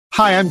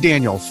Hi, I'm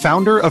Daniel,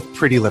 founder of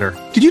Pretty Litter.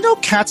 Did you know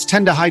cats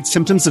tend to hide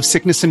symptoms of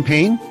sickness and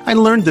pain? I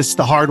learned this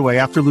the hard way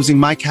after losing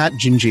my cat,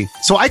 Gingy.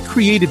 So I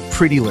created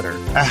Pretty Litter,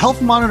 a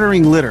health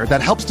monitoring litter that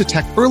helps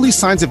detect early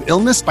signs of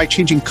illness by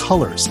changing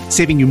colors,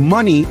 saving you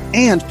money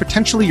and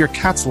potentially your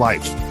cat's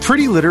life.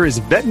 Pretty Litter is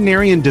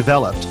veterinarian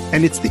developed,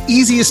 and it's the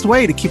easiest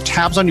way to keep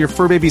tabs on your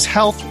fur baby's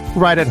health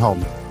right at home.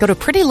 Go to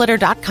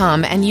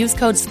prettylitter.com and use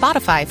code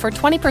SPOTIFY for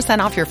 20%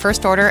 off your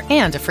first order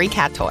and a free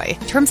cat toy.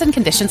 Terms and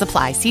conditions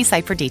apply. See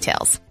site for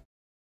details.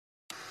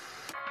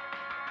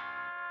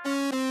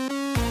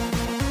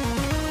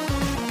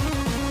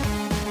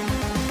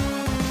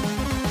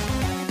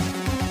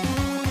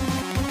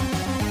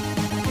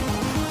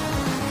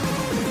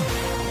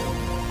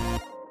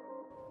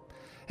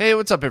 Hey,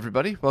 what's up,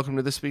 everybody? Welcome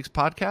to this week's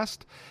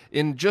podcast.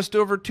 In just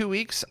over 2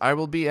 weeks, I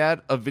will be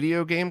at a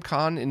video game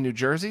con in New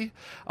Jersey.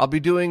 I'll be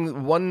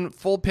doing one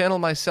full panel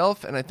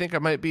myself, and I think I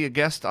might be a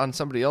guest on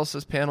somebody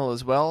else's panel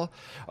as well.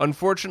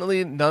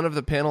 Unfortunately, none of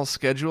the panel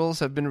schedules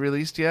have been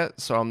released yet,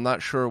 so I'm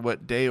not sure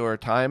what day or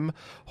time.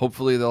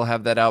 Hopefully, they'll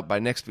have that out by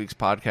next week's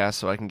podcast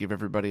so I can give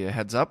everybody a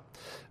heads up.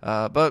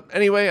 But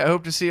anyway, I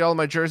hope to see all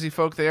my Jersey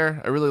folk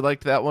there. I really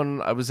liked that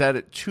one. I was at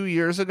it 2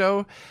 years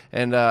ago,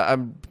 and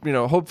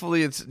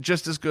hopefully it's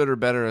just as good or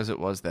better as it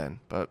was then.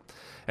 But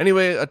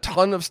anyway, a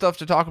ton of stuff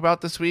to talk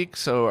about this week,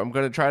 so I'm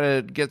going to try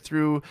to get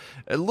through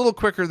a little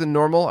quicker than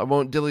normal. I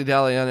won't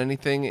dilly-dally on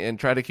anything and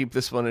try to keep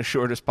this one as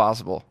short as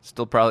possible.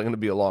 Still probably going to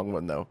be a long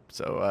one, though.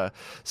 So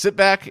sit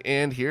back,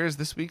 and here's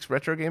this week's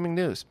retro gaming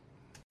news.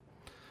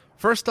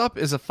 First up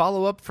is a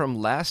follow-up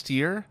from last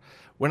year.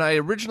 When I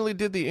originally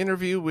did the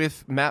interview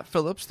with Matt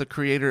Phillips, the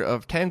creator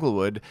of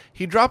Tanglewood,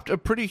 he dropped a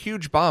pretty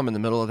huge bomb in the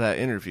middle of that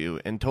interview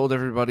and told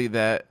everybody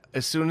that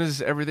as soon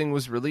as everything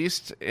was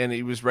released and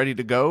he was ready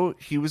to go,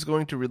 he was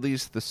going to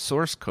release the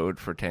source code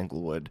for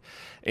Tanglewood.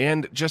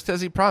 And just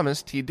as he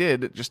promised, he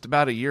did just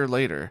about a year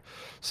later.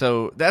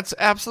 So that's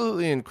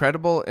absolutely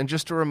incredible, and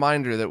just a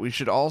reminder that we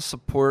should all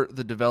support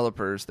the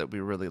developers that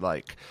we really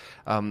like.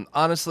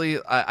 Honestly,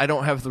 I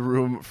don't have the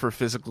room for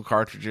physical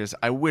cartridges.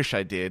 I wish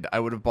I did. I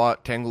would have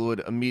bought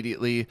Tanglewood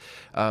immediately.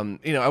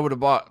 I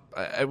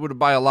would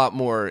buy a lot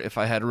more if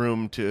I had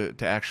room to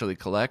actually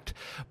collect,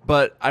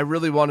 but I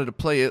really wanted to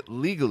play it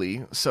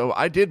legally, so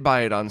I did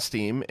buy it on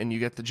Steam, and you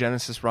get the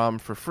Genesis ROM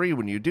for free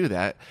when you do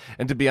that.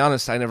 And to be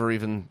honest, I never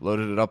even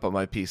loaded it up on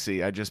my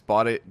PC. I just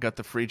bought it, got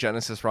the free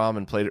Genesis ROM,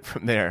 and played it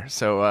from there.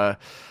 So,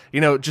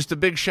 just a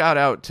big shout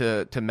out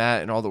to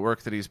Matt and all the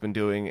work that he's been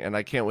doing, and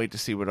I can't wait to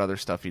see what other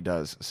stuff he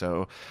does.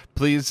 So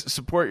please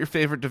support your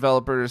favorite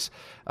developers,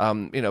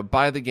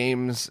 buy the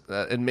games,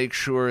 and make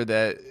sure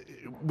that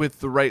with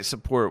the right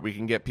support, we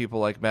can get people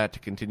like Matt to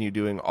continue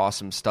doing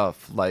awesome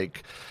stuff,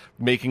 like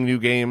making new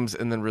games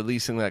and then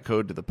releasing that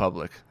code to the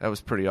public. That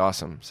was pretty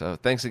awesome. So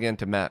thanks again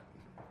to Matt.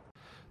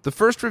 The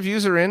first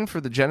reviews are in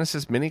for the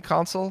Genesis Mini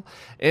Console,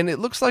 and it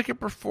looks like it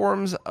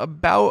performs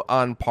about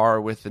on par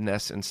with the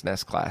NES and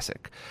SNES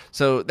Classic.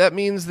 So that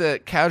means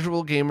that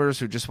casual gamers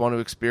who just want to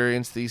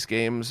experience these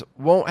games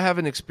won't have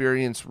an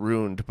experience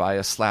ruined by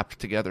a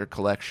slapped-together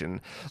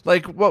collection,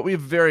 like what we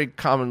very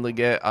commonly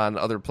get on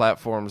other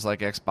platforms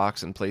like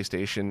Xbox and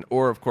PlayStation,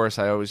 or, of course,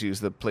 I always use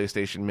the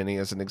PlayStation Mini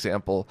as an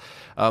example.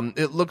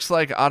 It looks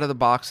like out of the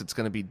box it's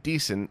going to be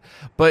decent,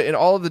 but in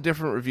all of the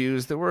different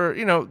reviews, there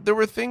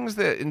were things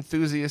that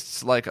enthusiasts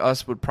like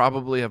us would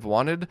probably have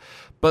wanted,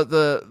 but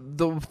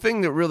the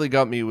thing that really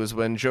got me was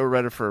when Joe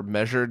Redifer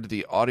measured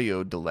the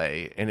audio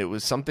delay, and it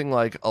was something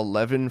like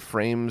 11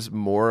 frames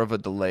more of a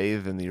delay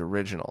than the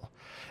original.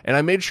 And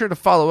I made sure to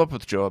follow up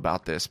with Joe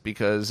about this,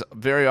 because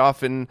very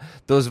often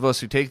those of us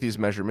who take these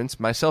measurements,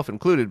 myself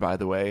included, by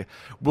the way,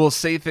 will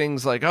say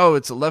things like, oh,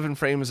 it's 11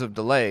 frames of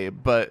delay,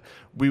 but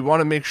we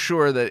want to make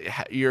sure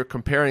that you're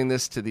comparing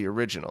this to the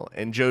original.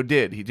 And Joe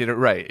did. He did it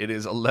right. It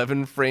is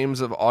 11 frames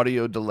of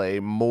audio delay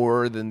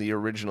more than the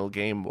original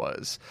game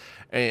was.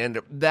 And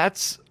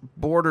that's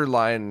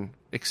borderline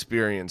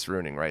experience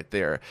ruining right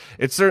there.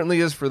 It certainly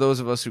is for those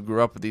of us who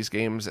grew up with these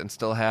games and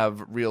still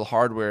have real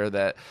hardware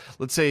that,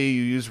 let's say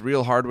you use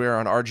real hardware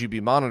on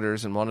RGB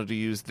monitors and wanted to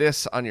use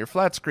this on your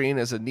flat screen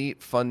as a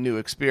neat, fun new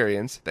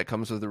experience that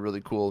comes with a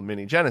really cool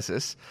mini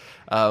Genesis.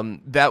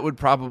 That would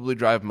probably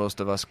drive most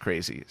of us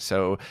crazy.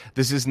 So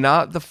this is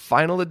not the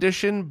final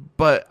edition,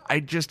 but I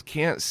just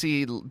can't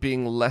see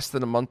being less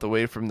than a month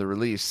away from the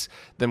release,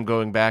 them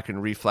going back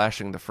and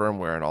reflashing the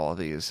firmware and all of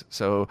these.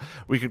 So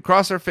we could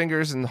cross our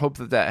fingers and hope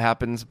that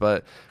happens,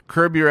 but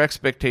curb your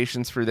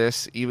expectations for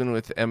this. Even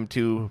with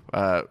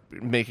M2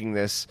 making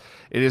this,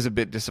 it is a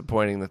bit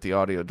disappointing that the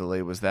audio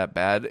delay was that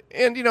bad.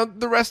 And,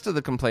 the rest of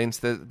the complaints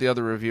that the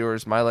other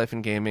reviewers, My Life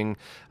in Gaming,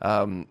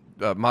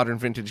 Modern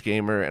Vintage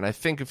Gamer, and I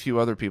think a few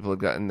other people have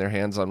gotten their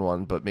hands on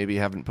one, but maybe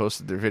haven't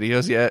posted their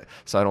videos yet,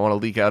 so I don't want to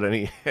leak out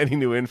any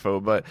new info.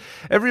 But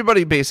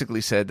everybody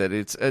basically said that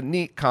it's a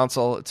neat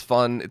console, it's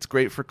fun, it's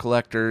great for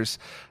collectors,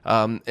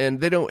 and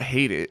they don't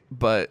hate it,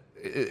 but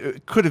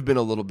it could have been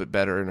a little bit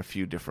better in a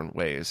few different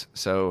ways.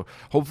 So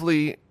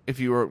hopefully, if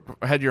you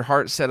had your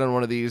heart set on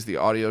one of these, the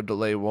audio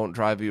delay won't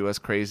drive you as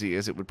crazy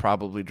as it would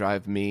probably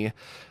drive me.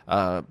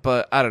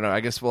 But I don't know.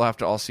 I guess we'll have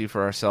to all see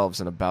for ourselves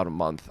in about a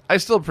month. I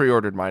still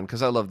pre-ordered mine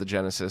because I love the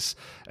Genesis.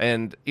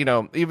 And,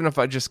 even if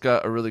I just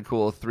got a really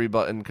cool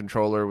 3-button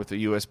controller with a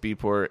USB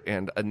port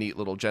and a neat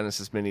little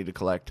Genesis Mini to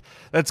collect,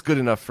 that's good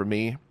enough for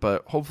me.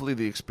 But hopefully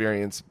the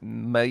experience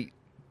might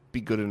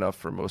be good enough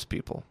for most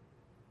people.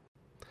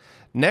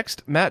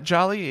 Next, Matt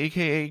Jolly,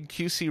 aka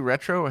QC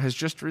Retro, has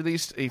just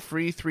released a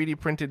free 3D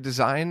printed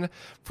design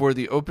for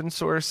the open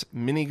source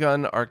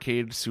Minigun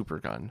Arcade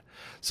Supergun.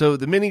 So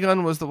the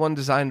Minigun was the one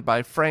designed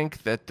by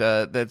Frank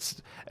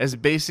that's as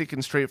basic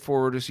and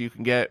straightforward as you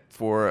can get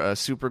for a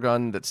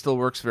Supergun that still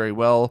works very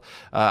well.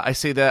 I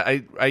say that,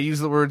 I use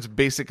the words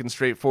basic and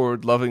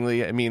straightforward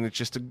lovingly. I mean, it's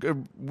just a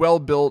good,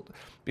 well-built,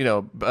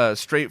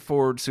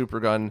 straightforward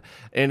Supergun,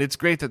 and it's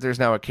great that there's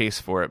now a case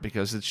for it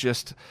because it's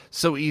just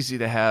so easy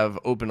to have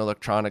open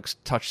electronics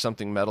touch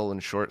something metal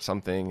and short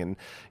something. And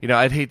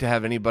I'd hate to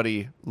have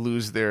anybody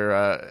lose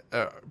their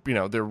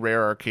their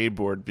rare arcade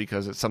board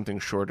because it's something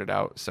shorted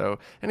out. So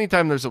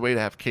anytime there's a way to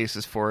have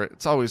cases for it,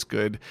 it's always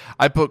good.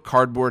 I put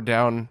cardboard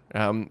down,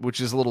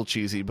 which is a little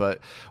cheesy, but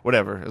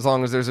whatever. As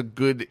long as there's a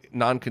good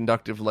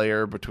non-conductive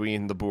layer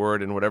between the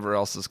board and whatever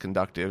else is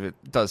conductive, it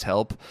does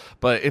help.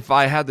 But if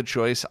I had the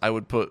choice, I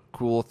would put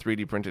cool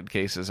 3D printed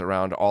cases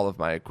around all of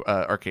my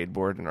arcade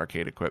board and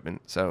arcade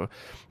equipment. So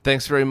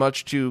thanks very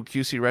much to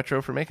QC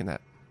Retro for making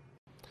that.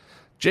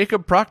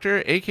 Jacob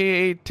Proctor,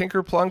 a.k.a.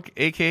 Tinkerplunk,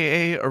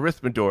 a.k.a.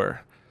 Arithmedor.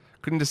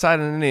 Couldn't decide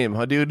on a name,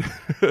 huh, dude?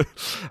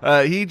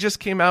 He just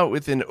came out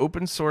with an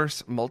open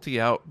source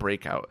multi-out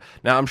breakout.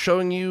 Now, I'm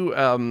showing you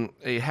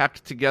a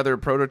hacked together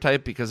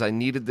prototype because I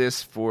needed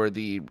this for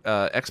the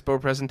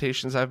expo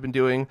presentations I've been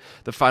doing.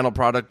 The final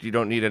product, you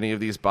don't need any of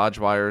these bodge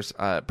wires.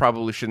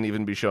 Probably shouldn't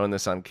even be showing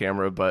this on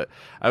camera, but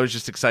I was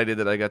just excited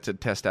that I got to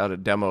test out a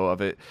demo of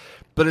it.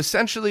 But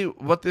essentially,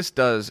 what this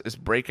does is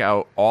break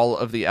out all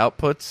of the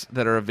outputs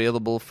that are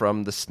available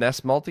from the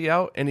SNES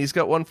multi-out, and he's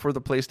got one for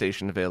the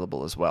PlayStation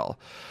available as well.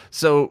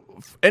 So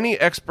any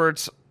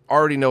experts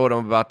already know what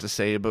I'm about to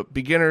say, but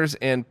beginners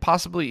and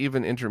possibly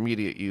even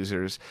intermediate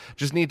users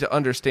just need to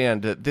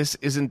understand that this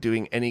isn't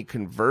doing any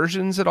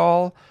conversions at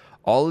all.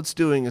 All it's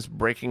doing is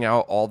breaking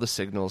out all the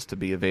signals to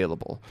be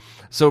available.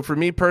 So for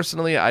me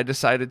personally, I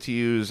decided to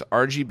use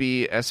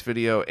RGB,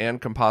 S-Video,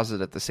 and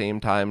Composite at the same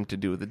time to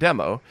do the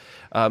demo.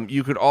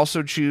 You could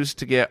also choose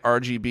to get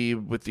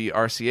RGB with the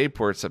RCA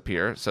ports up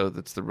here. So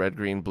that's the red,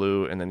 green,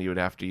 blue, and then you would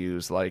have to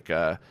use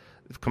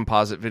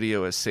Composite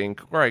Video as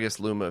sync, or I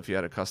guess Luma if you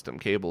had a custom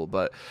cable.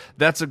 But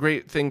that's a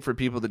great thing for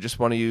people that just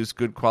want to use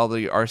good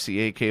quality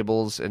RCA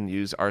cables and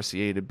use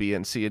RCA to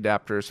BNC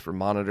adapters for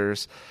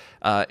monitors.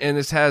 And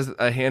this has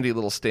a handy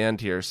little stand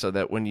here so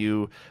that when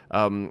you,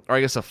 or I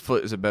guess a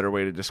foot is a better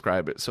way to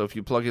describe it. So if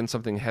you plug in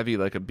something heavy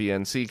like a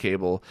BNC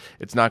cable,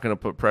 it's not going to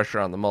put pressure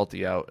on the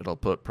multi-out, it'll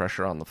put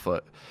pressure on the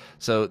foot.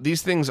 So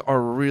these things are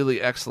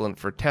really excellent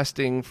for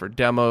testing, for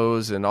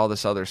demos, and all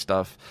this other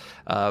stuff.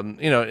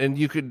 And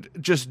you could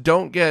just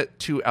don't get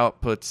two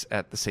outputs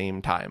at the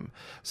same time.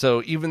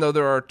 So even though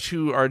there are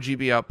two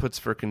RGB outputs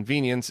for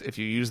convenience, if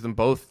you use them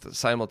both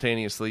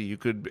simultaneously, you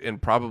could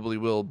and probably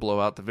will blow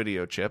out the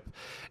video chip.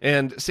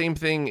 And same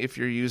thing if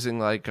you're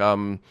using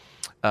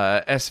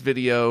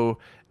S-Video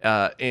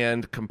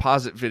and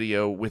Composite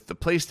Video with the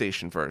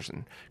PlayStation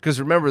version. Because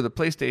remember, the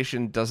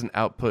PlayStation doesn't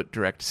output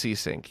direct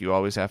C-Sync. You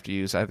always have to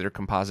use either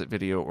Composite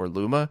Video or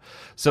Luma.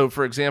 So,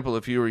 for example,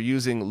 if you were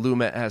using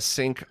Luma as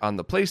sync on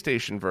the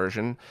PlayStation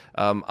version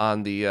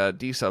on the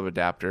D-sub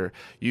adapter,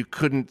 you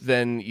couldn't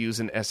then use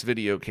an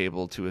S-Video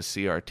cable to a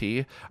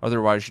CRT.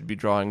 Otherwise, you'd be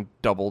drawing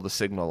double the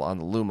signal on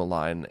the Luma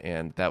line,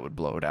 and that would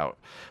blow it out.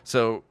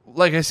 So,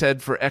 like I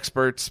said, for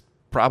experts,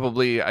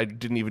 probably I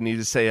didn't even need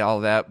to say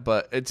all that,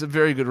 but it's a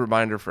very good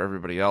reminder for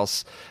everybody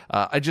else.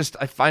 I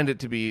find it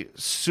to be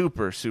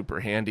super, super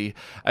handy.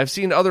 I've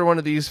seen other one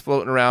of these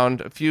floating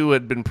around. A few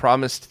had been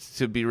promised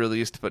to be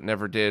released, but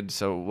never did,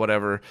 so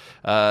whatever.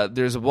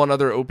 There's one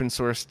other open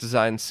source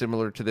design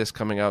similar to this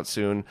coming out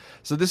soon.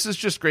 So this is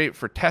just great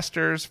for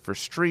testers, for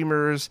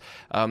streamers.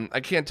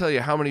 I can't tell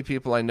you how many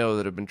people I know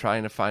that have been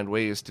trying to find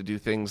ways to do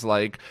things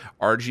like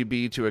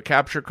RGB to a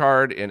capture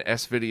card and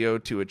S-Video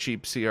to a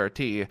cheap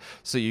CRT,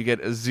 so you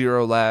get a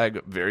zero lag,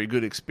 very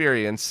good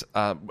experience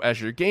as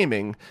you're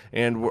gaming,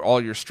 and where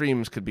all your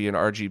streams could be in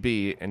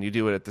RGB, and you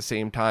do it at the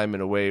same time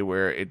in a way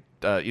where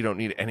you don't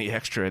need any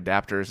extra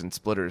adapters and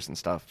splitters and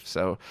stuff.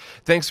 So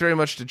thanks very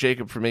much to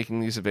Jacob for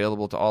making these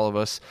available to all of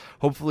us.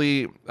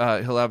 Hopefully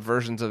he'll have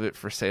versions of it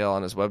for sale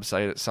on his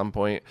website at some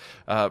point.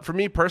 For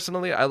me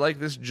personally, I like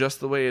this just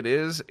the way it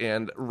is,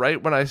 and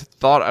right when I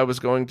thought I was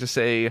going to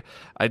say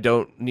I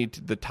don't need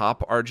the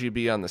top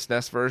RGB on the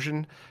SNES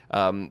version,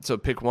 so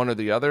pick one or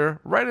the other,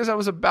 right as I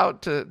was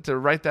about to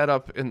write that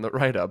up in the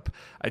write-up,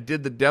 I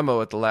did the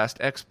demo at the last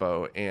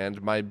expo,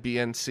 and my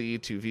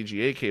BNC to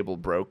VGA cable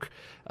broke.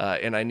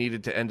 and I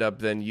needed to end up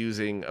then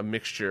using a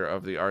mixture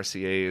of the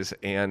RCAs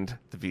and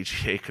the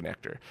VGA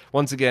connector.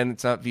 Once again,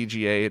 it's not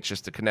VGA, it's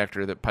just a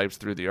connector that pipes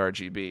through the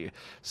RGB.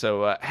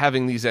 So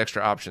having these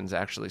extra options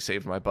actually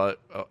saved my butt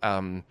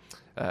out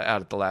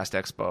at the last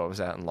expo I was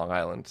at in Long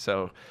Island.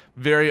 So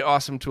very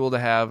awesome tool to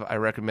have. I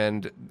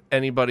recommend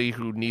anybody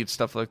who needs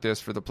stuff like this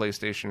for the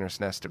PlayStation or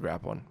SNES to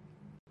grab one.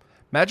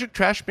 Magic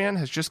Trash Man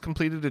has just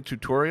completed a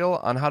tutorial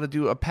on how to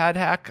do a pad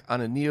hack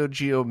on a Neo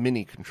Geo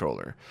Mini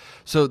controller.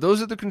 So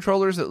those are the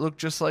controllers that look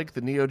just like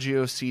the Neo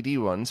Geo CD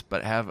ones,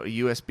 but have a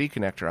USB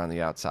connector on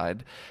the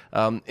outside.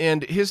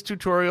 And his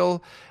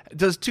tutorial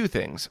does two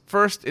things.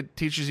 First, it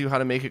teaches you how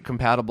to make it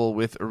compatible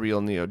with a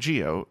real Neo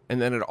Geo,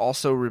 and then it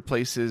also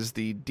replaces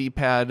the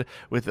D-pad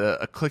with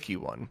a clicky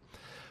one.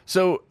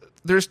 So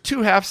there's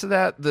two halves of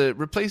that. The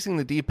replacing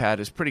the D-pad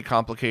is pretty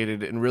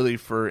complicated and really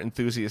for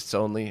enthusiasts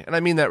only, and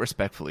I mean that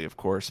respectfully, of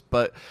course,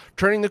 but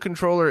turning the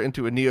controller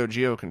into a Neo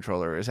Geo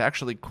controller is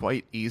actually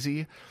quite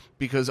easy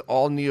because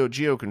all Neo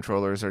Geo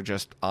controllers are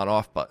just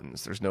on-off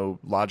buttons. There's no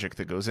logic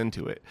that goes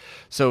into it.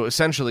 So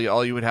essentially,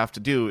 all you would have to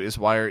do is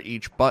wire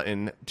each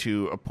button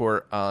to a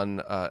port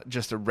on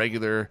just a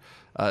regular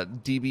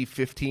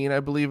DB15, I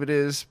believe it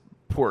is,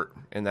 port,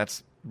 and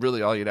that's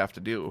really all you'd have to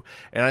do.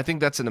 And I think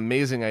that's an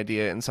amazing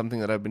idea and something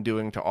that I've been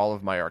doing to all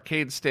of my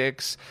arcade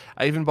sticks.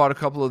 I even bought a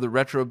couple of the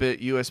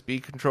RetroBit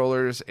USB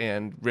controllers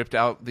and ripped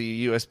out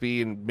the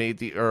USB and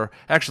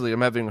actually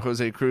I'm having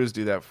Jose Cruz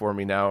do that for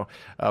me now.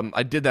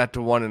 I did that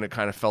to one and it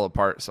kind of fell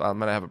apart, so I'm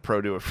going to have a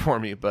pro do it for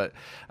me. But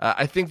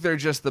I think they're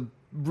just the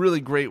really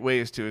great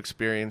ways to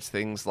experience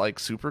things like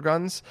super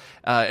guns,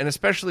 and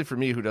especially for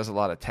me who does a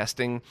lot of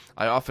testing,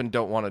 I often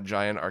don't want a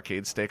giant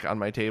arcade stick on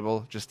my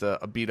table. Just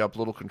a beat up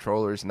little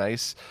controller is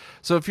nice.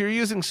 So if you're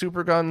using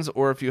super guns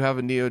or if you have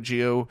a Neo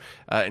Geo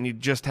and you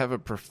just have a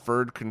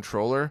preferred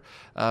controller,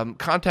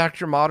 contact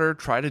your modder,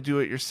 try to do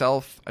it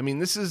yourself. I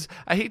mean,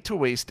 I hate to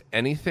waste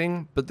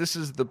anything, but this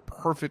is the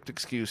perfect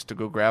excuse to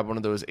go grab one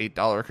of those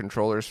 $8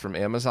 controllers from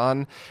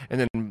Amazon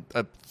and then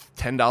a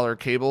 $10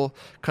 cable,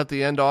 cut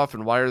the end off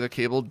and wire the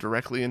cable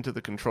directly into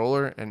the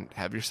controller and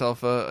have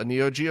yourself a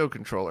Neo Geo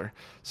controller.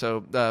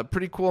 So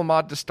pretty cool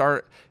mod to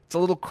start. It's a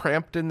little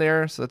cramped in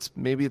there, so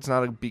maybe it's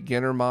not a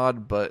beginner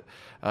mod, but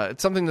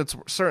it's something that's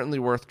certainly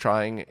worth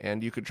trying,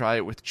 and you could try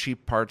it with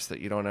cheap parts that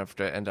you don't have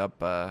to end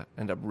up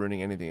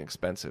ruining anything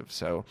expensive.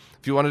 So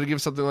if you wanted to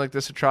give something like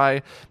this a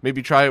try,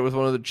 maybe try it with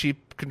one of the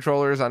cheap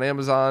controllers on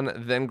Amazon,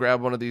 then grab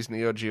one of these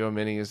Neo Geo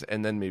Minis,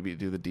 and then maybe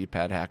do the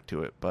D-pad hack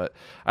to it. But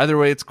either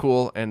way, it's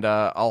cool, and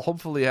I'll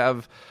hopefully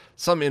have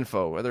some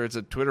info, whether it's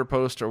a Twitter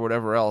post or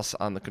whatever else,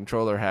 on the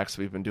controller hacks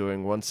we've been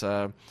doing. Once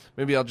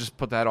maybe I'll just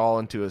put that all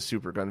into a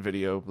Super Gun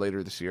video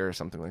later this year or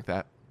something like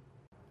that.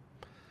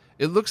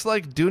 It looks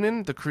like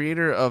Doonan, the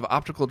creator of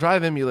optical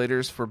drive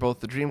emulators for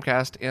both the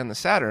Dreamcast and the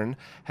Saturn,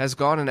 has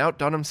gone and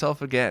outdone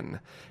himself again.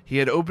 He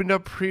had opened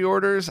up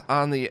pre-orders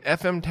on the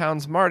FM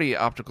Towns Marty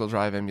optical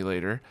drive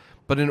emulator,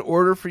 but in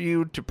order for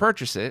you to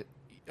purchase it,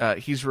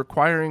 he's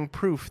requiring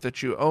proof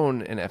that you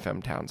own an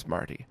FM Towns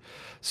Marty.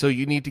 So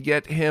you need to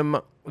get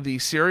him the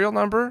serial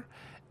number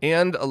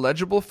and a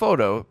legible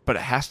photo, but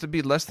it has to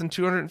be less than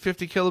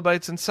 250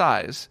 kilobytes in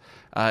size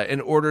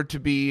in order to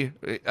be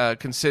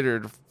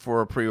considered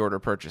for a pre-order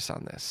purchase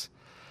on this.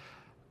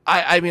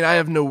 I mean, I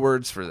have no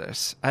words for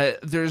this.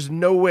 There's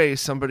no way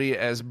somebody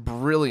as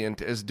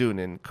brilliant as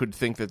Doonan could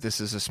think that this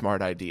is a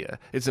smart idea.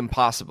 It's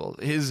impossible.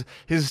 His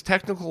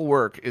technical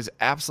work is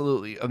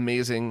absolutely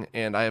amazing,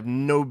 and I have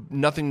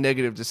nothing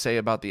negative to say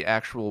about the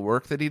actual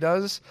work that he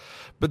does,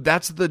 but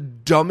that's the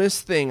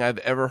dumbest thing I've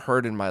ever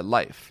heard in my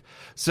life.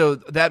 So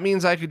that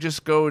means I could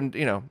just go and,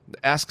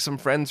 ask some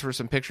friends for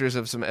some pictures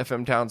of some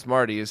FM Towns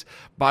Martys,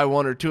 buy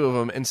one or two of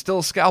them, and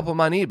still scalp them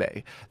on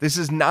eBay. This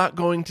is not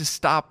going to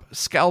stop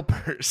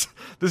scalpers.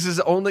 This is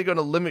only going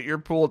to limit your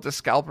pool to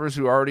scalpers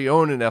who already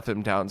own an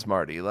FM Towns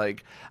Marty.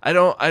 Like, I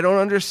don't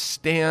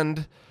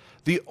understand.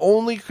 The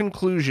only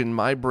conclusion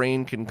my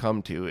brain can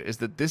come to is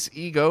that this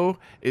ego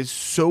is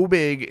so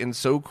big and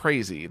so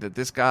crazy that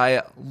this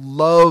guy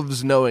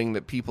loves knowing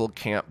that people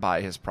can't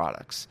buy his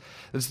products.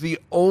 That's the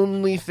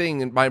only thing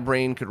that my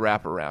brain could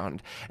wrap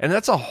around. And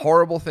that's a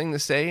horrible thing to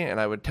say,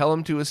 and I would tell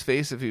him to his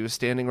face if he was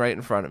standing right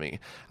in front of me.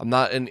 I'm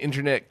not an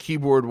internet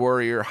keyboard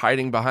warrior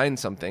hiding behind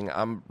something.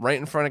 I'm right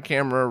in front of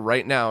camera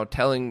right now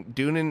telling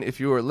Doonan, if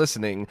you are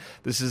listening,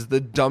 this is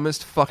the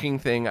dumbest fucking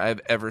thing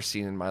I've ever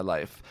seen in my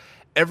life.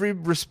 Every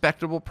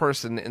respectable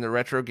person in the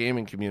retro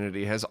gaming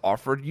community has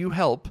offered you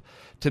help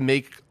to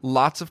make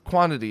lots of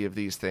quantity of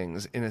these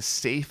things in a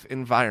safe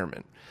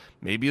environment.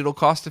 Maybe it'll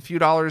cost a few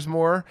dollars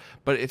more,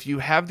 but if you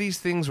have these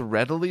things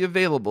readily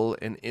available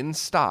and in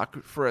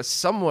stock for a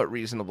somewhat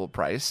reasonable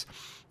price,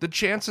 the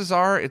chances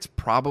are it's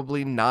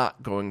probably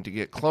not going to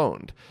get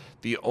cloned.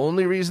 The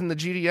only reason the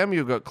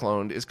GDEMU got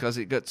cloned is because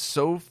it got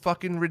so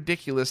fucking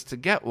ridiculous to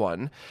get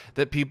one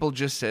that people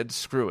just said,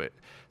 screw it.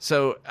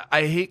 So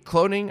I hate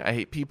cloning. I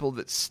hate people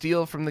that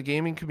steal from the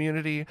gaming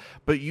community,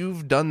 but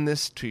you've done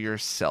this to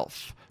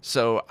yourself.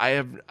 So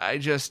I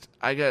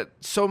got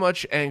so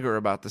much anger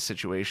about the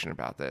situation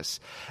about this.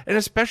 And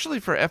especially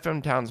for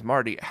FM Towns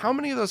Marty, how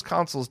many of those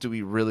consoles do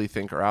we really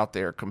think are out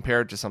there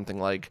compared to something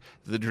like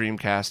the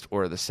Dreamcast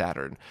or the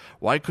Saturn?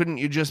 Why couldn't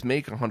you just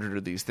make 100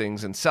 of these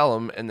things and sell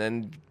them and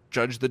then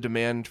judge the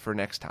demand for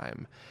next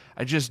time?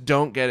 I just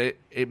don't get it.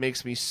 It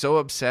makes me so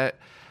upset.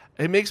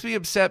 It makes me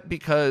upset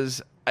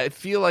because I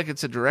feel like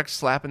it's a direct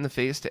slap in the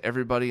face to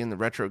everybody in the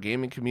retro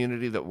gaming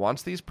community that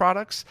wants these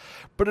products,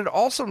 but it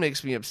also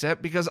makes me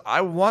upset because I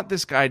want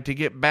this guy to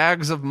get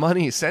bags of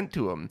money sent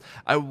to him.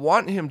 I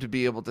want him to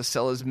be able to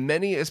sell as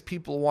many as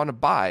people want to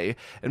buy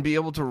and be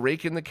able to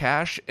rake in the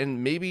cash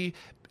and maybe,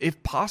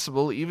 if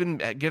possible, even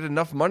get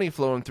enough money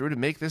flowing through to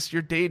make this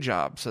your day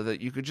job so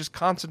that you could just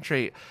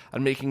concentrate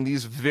on making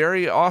these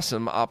very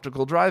awesome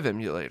optical drive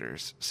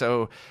emulators.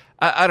 So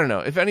I don't know.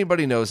 If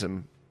anybody knows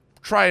him,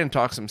 try and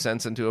talk some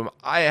sense into him.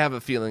 I have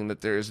a feeling that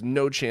there's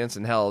no chance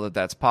in hell that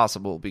that's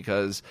possible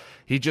because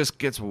he just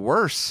gets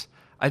worse.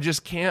 I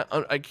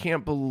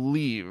can't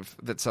believe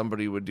that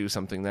somebody would do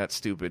something that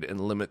stupid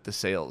and limit the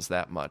sales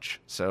that much.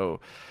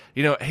 So,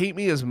 hate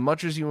me as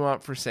much as you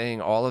want for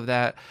saying all of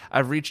that.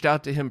 I've reached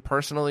out to him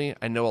personally.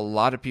 I know a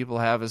lot of people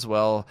have as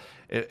well.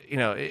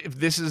 If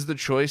this is the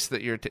choice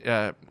that you're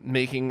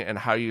making and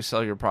how you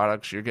sell your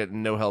products, you're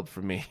getting no help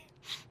from me.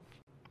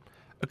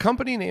 A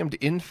company named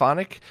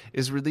Inphonic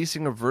is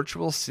releasing a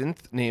virtual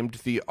synth named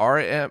the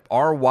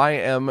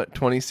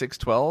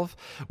RYM2612,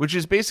 which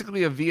is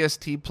basically a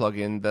VST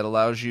plugin that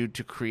allows you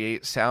to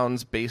create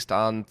sounds based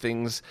on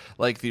things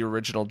like the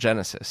original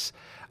Genesis.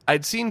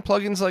 I'd seen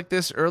plugins like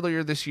this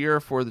earlier this year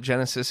for the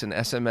Genesis and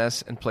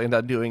SMS and planned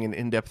on doing an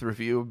in-depth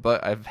review,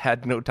 but I've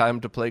had no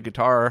time to play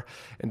guitar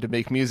and to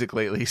make music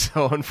lately,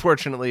 so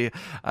unfortunately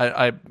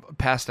I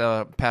passed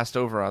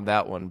over on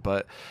that one.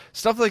 But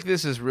stuff like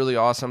this is really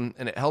awesome,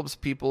 and it helps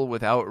people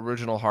without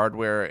original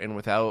hardware and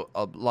without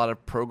a lot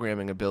of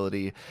programming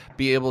ability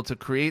be able to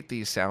create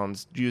these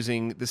sounds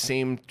using the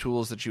same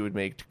tools that you would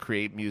make to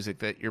create music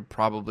that you're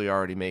probably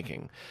already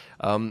making.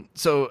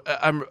 So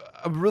I'm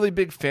a really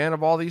big fan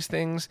of all these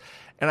things,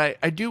 and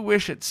I do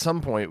wish at some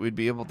point we'd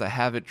be able to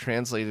have it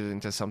translated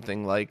into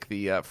something like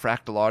the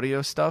fractal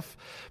audio stuff,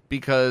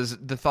 because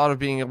the thought of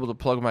being able to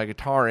plug my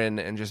guitar in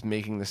and just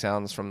making the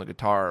sounds from the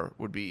guitar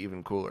would be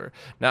even cooler.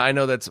 Now, I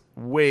know that's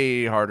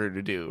way harder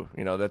to do.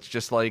 That's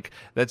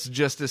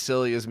just as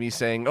silly as me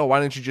saying, oh, why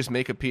don't you just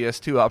make a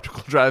PS2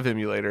 optical drive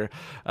emulator?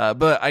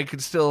 But I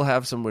could still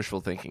have some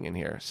wishful thinking in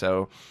here.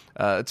 So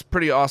it's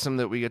pretty awesome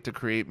that we get to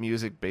create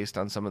music based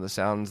on some of the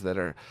sounds that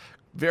are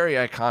very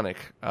iconic.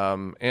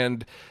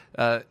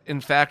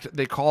 In fact,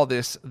 they call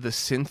this the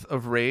Synth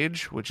of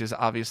Rage, which is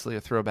obviously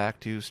a throwback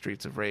to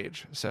Streets of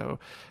Rage. So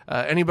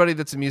anybody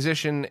that's a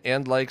musician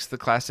and likes the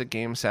classic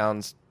game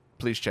sounds,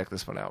 please check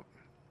this one out.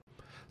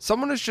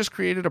 Someone has just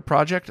created a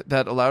project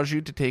that allows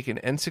you to take an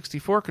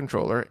N64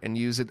 controller and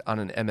use it on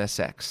an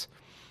MSX.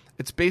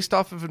 It's based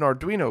off of an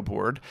Arduino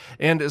board,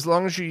 and as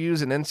long as you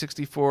use an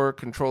N64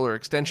 controller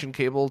extension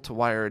cable to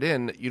wire it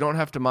in, you don't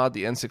have to mod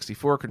the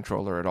N64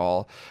 controller at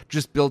all.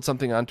 Just build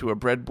something onto a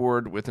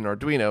breadboard with an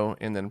Arduino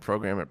and then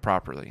program it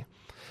properly.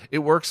 It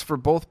works for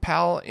both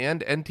PAL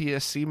and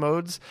NTSC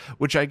modes,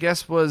 which I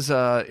guess was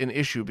an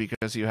issue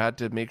because you had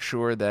to make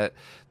sure that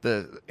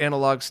the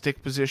analog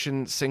stick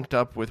position synced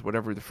up with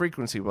whatever the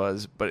frequency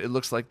was, but it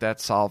looks like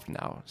that's solved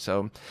now.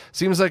 So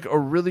seems like a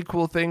really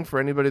cool thing for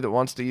anybody that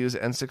wants to use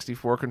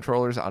N64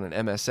 controllers on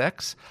an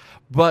MSX,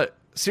 but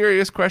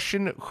serious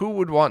question, who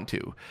would want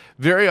to?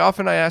 Very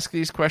often I ask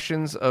these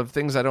questions of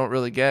things I don't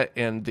really get,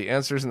 and the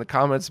answers in the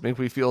comments make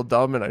me feel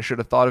dumb and I should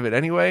have thought of it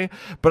anyway,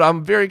 but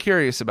I'm very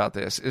curious about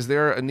this. Is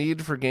there a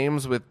need for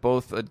games with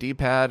both a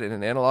D-pad and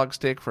an analog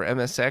stick for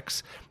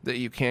MSX that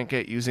you can't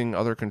get using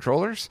other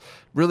controllers?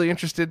 Really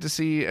interested to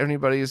see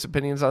anybody's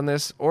opinions on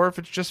this, or if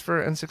it's just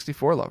for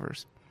N64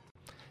 lovers.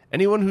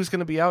 Anyone who's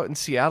going to be out in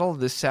Seattle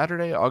this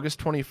Saturday, August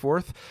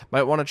 24th,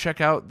 might want to check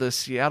out the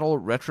Seattle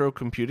Retro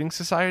Computing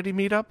Society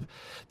meetup.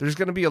 There's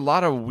going to be a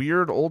lot of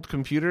weird old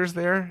computers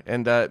there,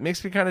 and it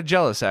makes me kind of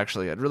jealous,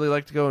 actually. I'd really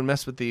like to go and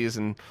mess with these,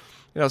 and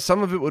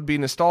some of it would be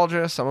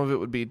nostalgia, some of it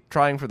would be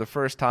trying for the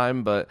first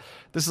time, but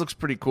this looks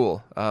pretty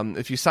cool.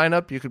 If you sign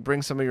up, you could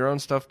bring some of your own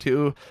stuff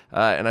too,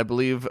 and I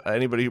believe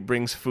anybody who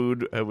brings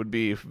food would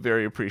be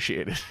very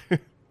appreciated.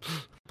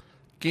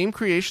 Game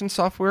creation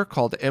software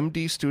called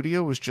MD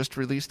Studio was just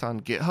released on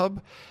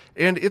GitHub,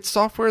 and it's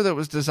software that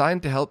was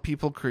designed to help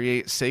people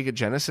create Sega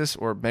Genesis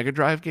or Mega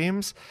Drive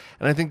games,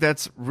 and I think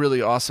that's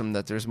really awesome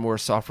that there's more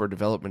software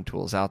development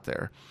tools out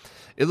there.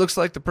 It looks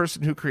like the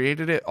person who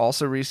created it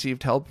also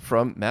received help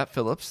from Matt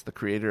Phillips, the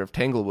creator of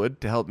Tanglewood,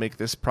 to help make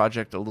this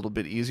project a little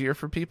bit easier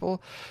for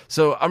people.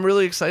 So I'm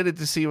really excited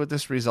to see what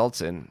this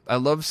results in. I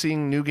love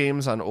seeing new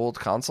games on old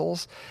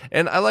consoles,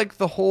 and I like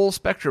the whole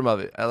spectrum of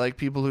it. I like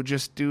people who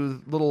just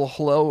do little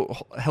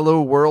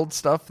hello world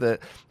stuff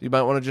that you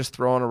might want to just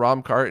throw on a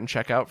ROM cart and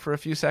check out for a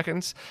few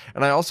seconds.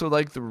 And I also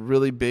like the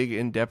really big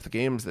in-depth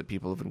games that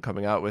people have been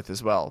coming out with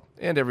as well,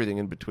 and everything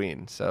in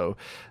between. So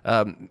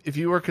if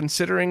you are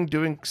considering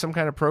doing some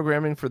kind of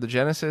programming for the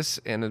Genesis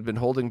and have been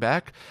holding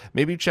back,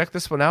 maybe check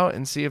this one out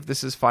and see if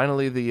this is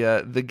finally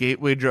the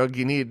gateway drug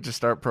you need to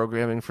start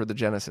programming for the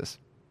Genesis.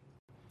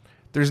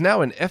 There's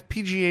now an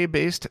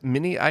FPGA-based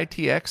Mini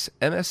ITX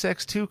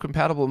MSX2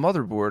 compatible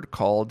motherboard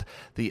called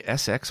the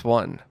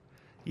SX1.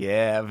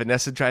 Yeah,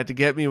 Vanessa tried to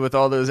get me with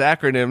all those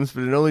acronyms,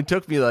 but it only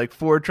took me like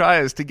 4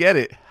 tries to get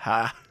it.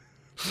 Ha!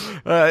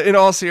 In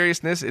all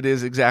seriousness, it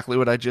is exactly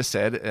what I just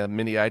said, a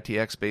Mini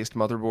ITX-based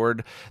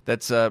motherboard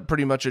that's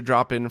pretty much a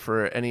drop-in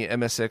for any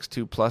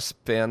MSX2 Plus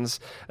fans.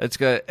 It's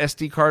got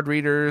SD card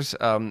readers,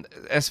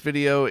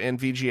 S-Video, and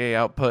VGA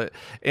output,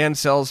 and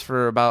sells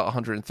for about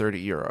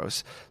 130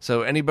 euros.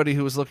 So anybody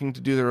who is looking to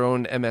do their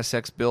own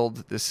MSX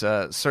build, this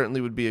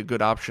certainly would be a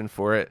good option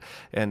for it.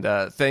 And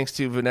thanks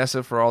to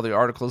Vanessa for all the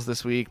articles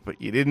this week,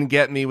 but you didn't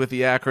get me with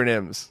the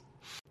acronyms.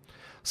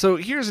 So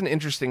here's an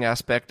interesting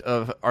aspect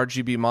of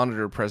RGB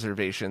monitor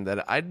preservation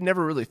that I'd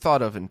never really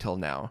thought of until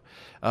now.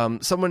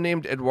 Someone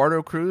named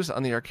Eduardo Cruz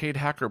on the Arcade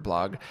Hacker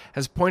blog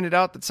has pointed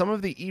out that some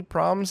of the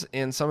EEPROMs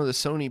and some of the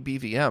Sony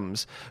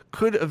BVMs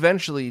could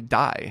eventually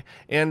die,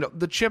 and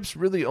the chips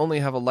really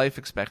only have a life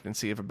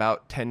expectancy of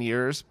about 10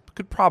 years,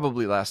 could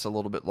probably last a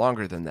little bit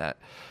longer than that.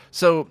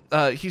 So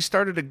he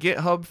started a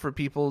GitHub for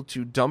people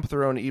to dump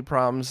their own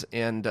EEPROMs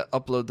and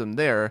upload them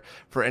there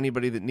for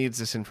anybody that needs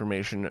this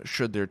information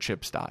should their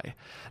chips die.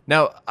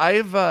 Now, I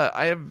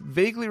have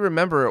vaguely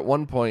remember at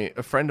one point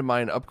a friend of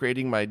mine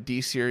upgrading my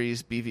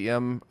D-Series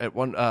BVM at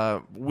one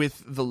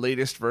with the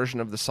latest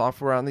version of the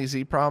software on these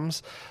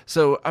EEPROMs.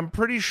 So I'm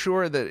pretty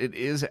sure that it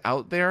is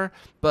out there,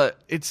 but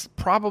it's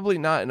probably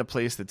not in a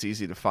place that's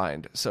easy to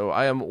find. So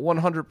I am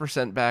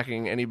 100%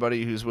 backing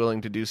anybody who's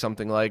willing to do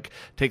something like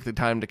take the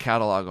time to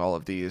catalog all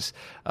of these.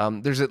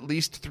 There's at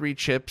least 3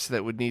 chips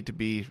that would need to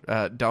be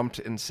dumped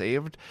and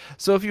saved.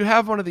 So if you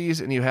have one of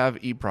these and you have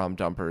EEPROM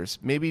dumpers,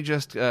 maybe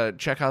just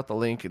check out the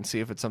link and see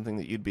if it's something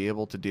that you'd be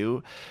able to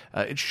do.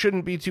 It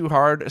shouldn't be too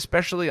hard,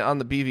 especially on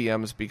the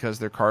BVMs because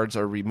their cards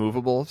are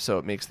removable, so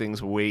it makes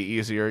things way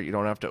easier. You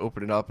don't have to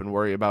open it up and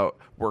worry about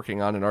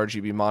working on an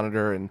RGB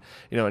monitor and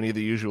any of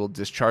the usual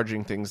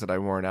discharging things that I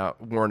warn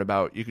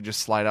about. You could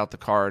just slide out the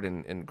card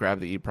and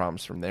grab the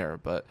EEPROMs from there.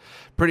 But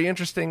pretty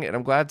interesting, and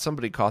I'm glad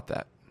somebody caught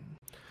that.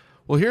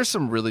 Well, here's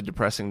some really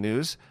depressing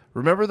news.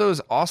 Remember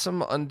those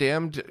awesome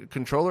undammed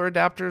controller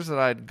adapters that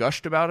I'd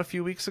gushed about a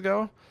few weeks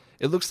ago?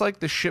 It looks like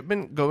the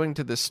shipment going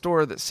to the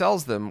store that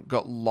sells them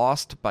got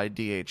lost by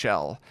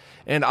DHL.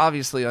 And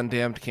obviously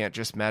Undammed can't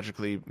just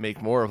magically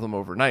make more of them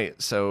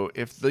overnight. So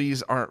if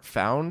these aren't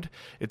found,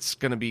 it's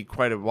going to be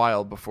quite a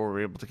while before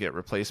we're able to get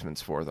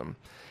replacements for them.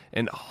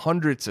 And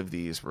hundreds of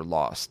these were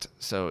lost.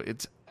 So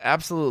it's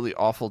absolutely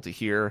awful to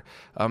hear.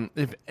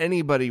 If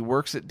anybody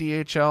works at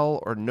DHL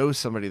or knows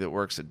somebody that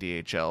works at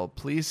DHL,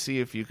 please see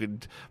if you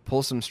could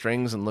pull some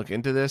strings and look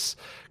into this,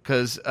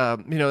 because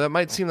that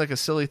might seem like a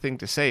silly thing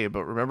to say,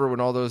 but remember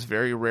when all those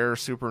very rare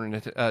Super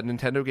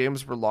Nintendo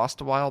games were lost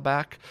a while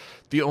back?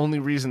 The only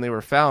reason they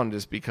were found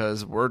is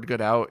because word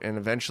got out and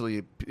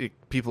eventually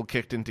people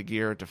kicked into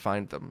gear to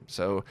find them.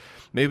 So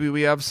maybe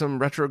we have some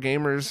retro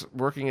gamers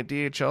working at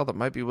DHL that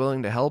might be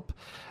willing to help.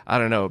 I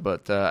don't know,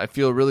 but I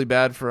feel really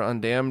bad for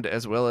Undammed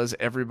as well as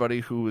everybody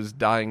who is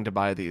dying to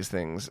buy these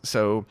things.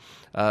 So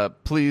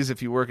please,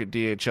 if you work at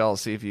DHL,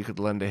 see if you could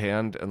lend a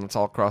hand, and let's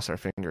all cross our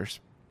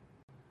fingers.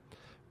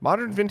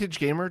 Modern Vintage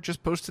Gamer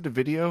just posted a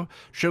video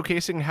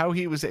showcasing how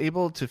he was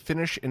able to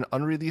finish an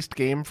unreleased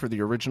game for the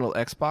original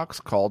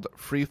Xbox called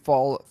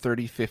Freefall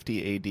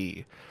 3050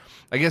 AD.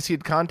 I guess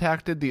he'd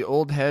contacted the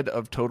old head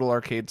of Total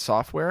Arcade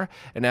Software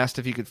and asked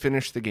if he could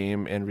finish the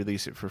game and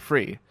release it for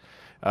free.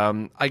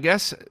 I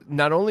guess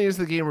not only is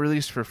the game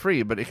released for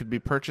free, but it could be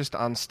purchased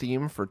on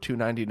Steam for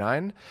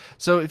 $2.99.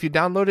 So if you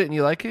download it and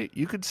you like it,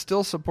 you could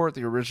still support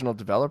the original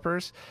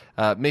developers,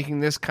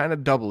 making this kind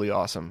of doubly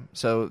awesome.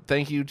 So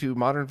thank you to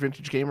Modern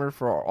Vintage Gamer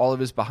for all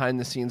of his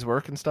behind-the-scenes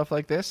work and stuff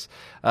like this.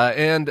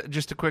 And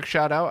just a quick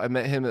shout-out, I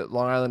met him at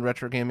Long Island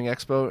Retro Gaming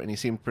Expo, and he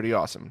seemed pretty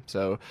awesome.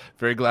 So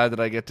very glad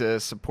that I get to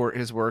support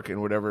his work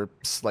in whatever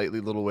slightly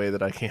little way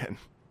that I can.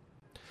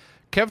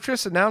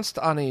 Kevtris announced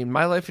on a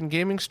My Life in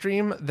Gaming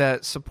stream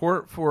that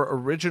support for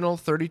original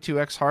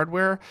 32X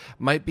hardware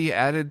might be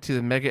added to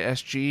the Mega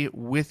SG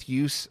with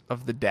use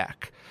of the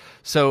DAC.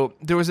 So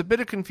there was a bit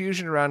of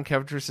confusion around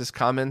Kevtris'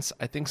 comments.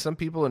 I think some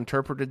people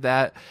interpreted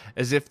that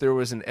as if there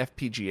was an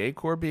FPGA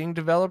core being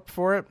developed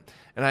for it,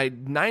 and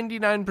I'm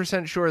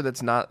 99% sure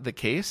that's not the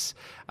case.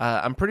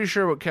 I'm pretty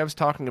sure what Kev's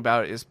talking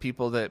about is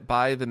people that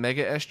buy the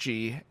Mega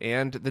SG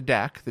and the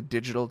DAC, the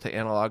digital to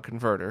analog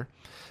converter.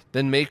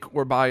 then make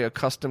or buy a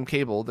custom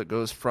cable that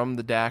goes from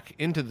the DAC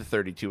into the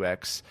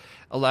 32X,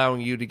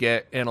 allowing you to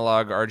get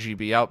analog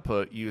RGB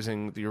output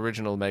using the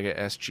original Mega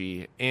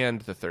SG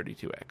and the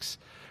 32X.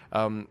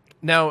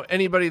 Now,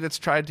 anybody that's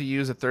tried to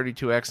use a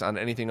 32X on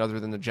anything other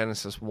than the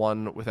Genesis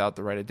 1 without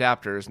the right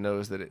adapters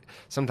knows that it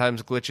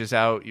sometimes glitches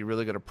out. You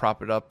really got to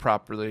prop it up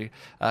properly.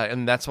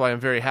 And that's why I'm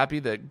very happy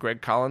that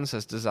Greg Collins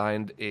has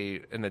designed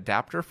an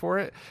adapter for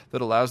it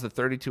that allows the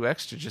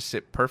 32X to just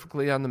sit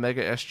perfectly on the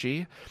Mega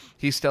SG.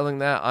 He's selling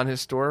that on his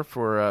store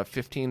for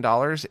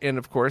 $15. And,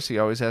 of course, he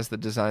always has the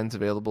designs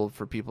available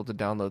for people to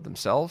download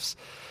themselves.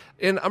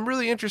 And I'm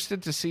really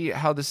interested to see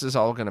how this is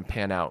all going to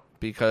pan out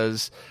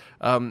because...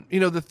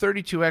 the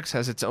 32X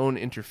has its own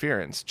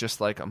interference, just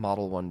like a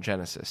Model 1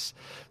 Genesis.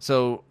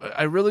 So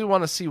I really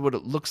want to see what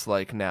it looks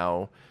like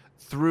now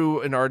through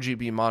an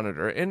RGB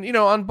monitor. And,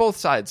 on both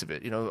sides of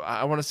it.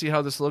 I want to see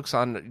how this looks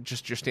on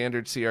just your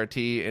standard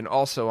CRT and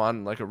also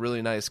on like a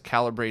really nice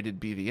calibrated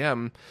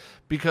BVM,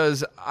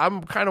 because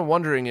I'm kind of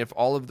wondering if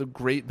all of the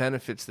great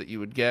benefits that you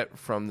would get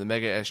from the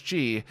Mega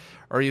SG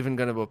are even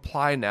going to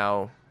apply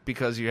now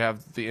because you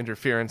have the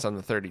interference on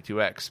the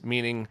 32X,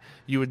 meaning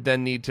you would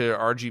then need to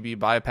RGB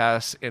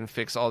bypass and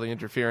fix all the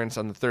interference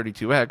on the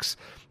 32X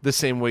the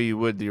same way you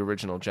would the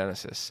original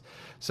Genesis.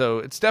 So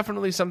it's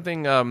definitely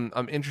something I'm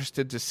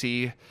interested to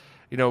see.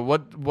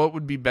 What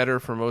would be better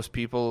for most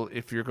people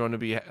if you're going to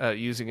be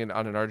using it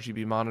on an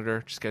RGB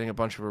monitor, just getting a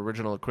bunch of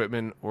original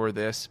equipment or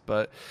this.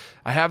 But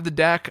I have the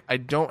DAC. I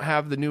don't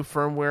have the new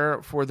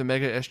firmware for the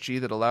Mega SG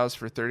that allows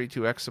for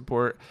 32X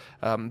support.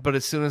 But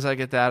as soon as I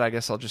get that, I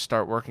guess I'll just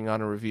start working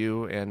on a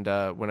review. And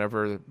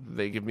whenever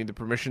they give me the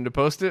permission to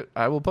post it,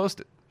 I will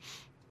post it.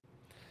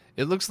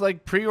 It looks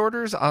like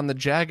pre-orders on the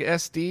Jag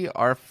SD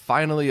are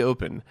finally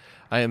open.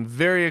 I am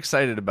very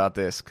excited about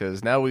this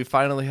because now we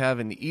finally have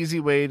an easy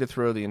way to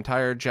throw the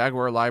entire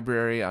Jaguar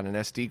library on an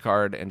SD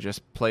card and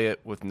just play it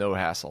with no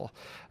hassle.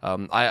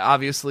 I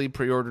obviously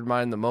pre-ordered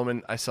mine the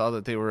moment I saw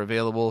that they were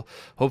available.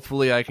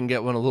 Hopefully I can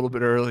get one a little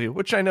bit early,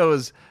 which I know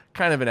is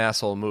kind of an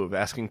asshole move,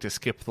 asking to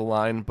skip the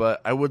line, but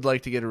I would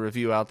like to get a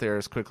review out there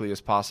as quickly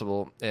as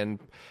possible and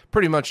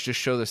pretty much just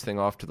show this thing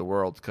off to the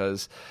world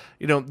because,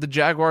 the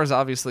Jaguar is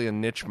obviously a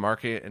niche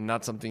market and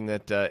not something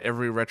that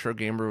every retro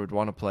gamer would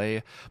want to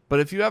play, but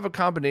if you have a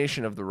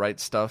combination of the right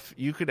stuff,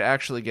 you could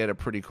actually get a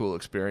pretty cool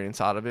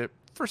experience out of it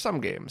for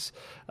some games.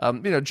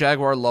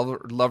 Jaguar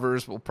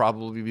lovers will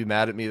probably be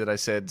mad at me that I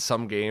said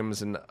some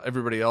games, and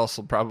everybody else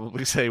will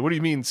probably say, what do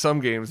you mean some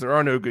games? There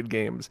are no good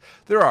games.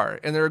 There are,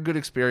 and there are good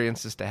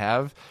experiences to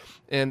have.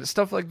 And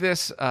stuff like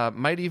this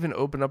might even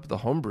open up the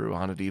homebrew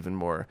on it even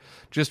more.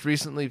 Just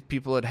recently,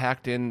 people had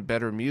hacked in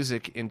better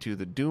music into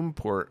the Doom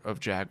port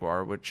of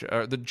Jaguar,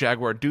 the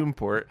Jaguar Doom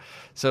port.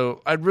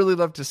 So I'd really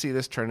love to see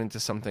this turn into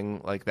something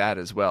like that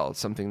as well.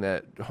 It's something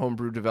that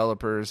homebrew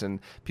developers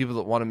and people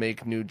that want to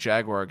make new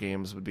Jaguar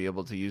games would be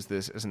able to use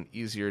this as an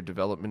easier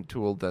development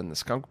tool than the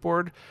Skunk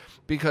board,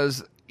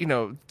 because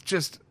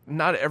just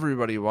not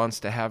everybody wants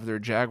to have their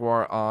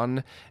Jaguar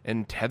on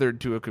and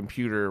tethered to a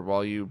computer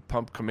while you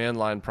pump command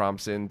line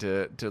prompts in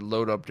to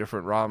load up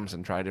different ROMs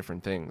and try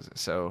different things.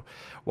 So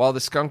while the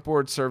Skunk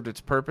board served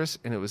its purpose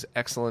and it was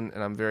excellent,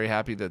 and I'm very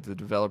happy that the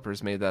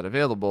developers made that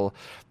available,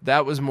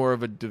 that was more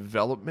of a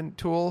development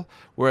tool,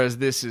 whereas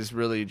this is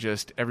really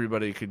just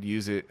everybody could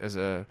use it as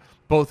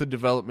both a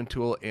development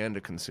tool and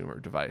a consumer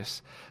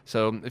device.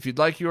 So if you'd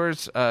like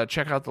yours,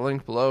 check out the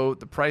link below.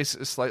 The price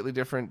is slightly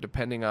different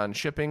depending on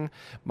shipping.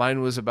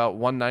 Mine was about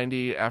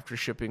 $190 after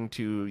shipping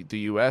to the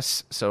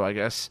US, so I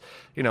guess,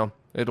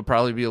 it'll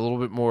probably be a little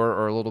bit more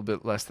or a little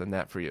bit less than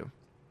that for you.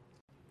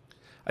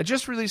 I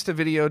just released a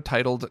video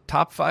titled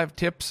Top 5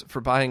 Tips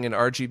for Buying an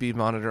RGB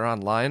Monitor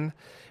Online,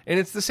 and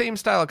it's the same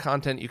style of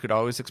content you could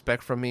always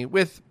expect from me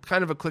with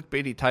kind of a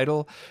clickbaity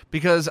title,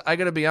 because I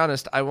gotta be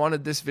honest, I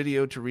wanted this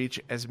video to reach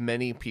as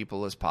many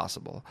people as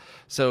possible.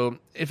 So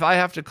if I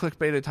have to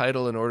clickbait a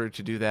title in order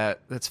to do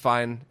that, that's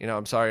fine.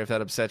 I'm sorry if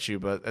that upsets you,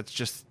 but that's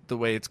just the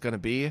way it's going to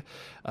be.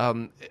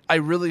 I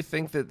really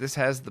think that this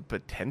has the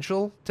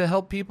potential to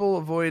help people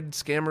avoid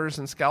scammers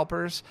and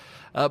scalpers,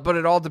 but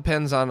it all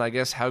depends on, I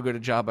guess, how good a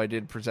job I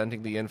did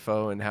presenting the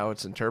info and how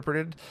it's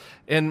interpreted.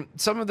 And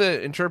some of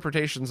the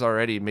interpretations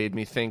already made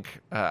me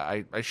think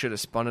I should have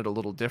spun it a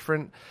little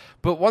different.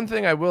 But one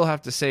thing I will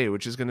have to say,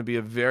 which is going to be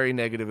a very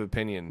negative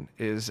opinion,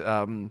 is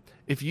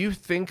if you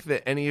think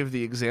that any of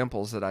the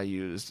examples that I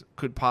used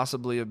could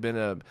possibly have been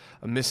a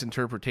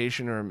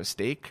misinterpretation or a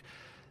mistake,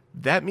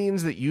 that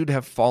means that you'd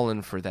have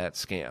fallen for that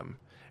scam.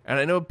 And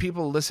I know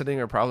people listening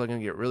are probably going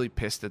to get really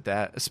pissed at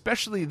that,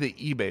 especially the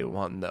eBay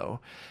one,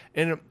 though.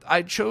 And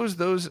I chose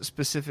those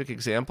specific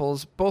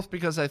examples both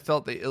because I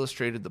felt they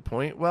illustrated the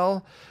point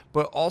well,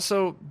 but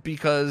also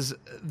because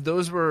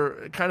those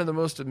were kind of the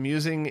most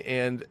amusing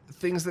and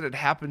things that had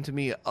happened to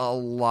me a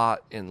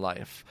lot in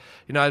life.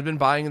 I'd been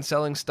buying and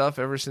selling stuff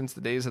ever since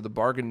the days of the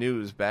Bargain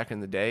News back in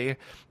the day,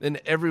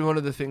 and every one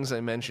of the things I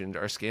mentioned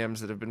are scams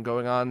that have been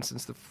going on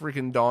since the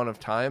freaking dawn of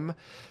time.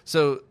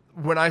 So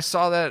when I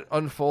saw that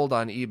unfold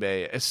on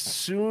eBay, as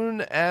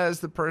soon as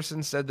the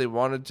person said they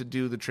wanted to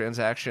do the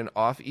transaction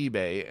off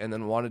eBay and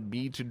then wanted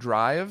me to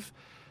drive,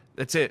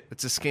 that's it.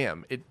 It's a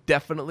scam. It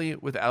definitely,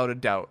 without a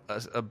doubt,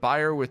 a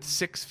buyer with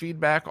 6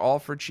 feedback, all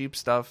for cheap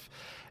stuff.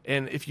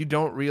 And if you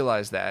don't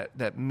realize that,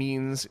 that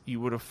means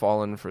you would have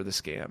fallen for the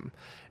scam.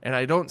 And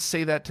I don't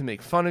say that to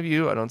make fun of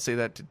you. I don't say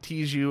that to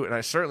tease you. And I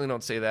certainly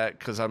don't say that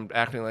because I'm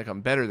acting like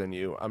I'm better than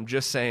you. I'm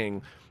just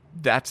saying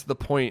that's the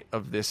point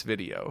of this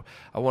video.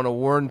 I want to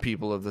warn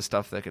people of the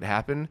stuff that could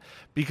happen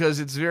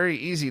because it's very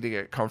easy to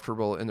get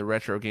comfortable in the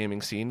retro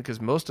gaming scene because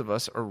most of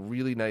us are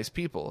really nice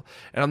people.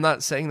 And I'm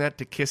not saying that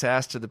to kiss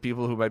ass to the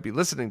people who might be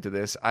listening to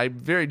this. I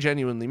very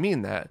genuinely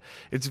mean that.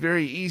 It's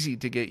very easy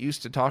to get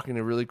used to talking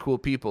to really cool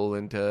people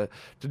and to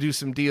do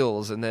some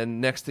deals. And then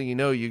next thing you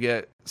know, you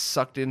get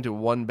sucked into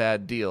one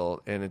bad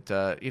deal and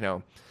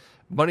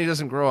money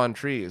doesn't grow on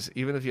trees.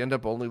 Even if you end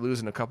up only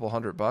losing a couple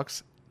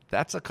 $100,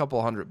 that's a couple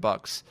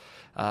 $100.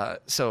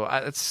 So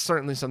it's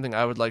certainly something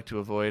I would like to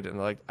avoid, and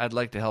I'd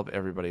like to help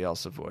everybody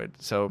else avoid.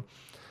 So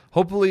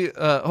hopefully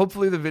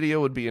the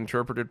video would be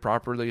interpreted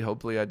properly.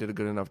 Hopefully I did a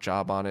good enough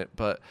job on it.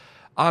 But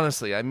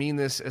honestly, I mean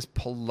this as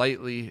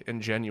politely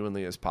and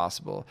genuinely as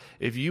possible.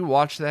 If you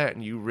watch that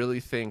and you really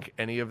think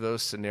any of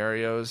those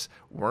scenarios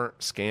weren't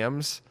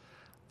scams,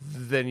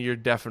 then you're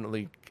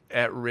definitely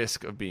at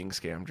risk of being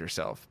scammed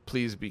yourself.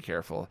 Please be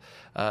careful.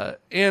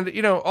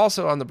 And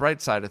also on the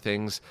bright side of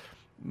things,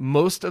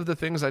 most of the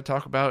things I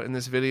talk about in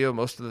this video,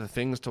 most of the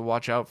things to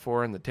watch out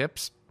for in the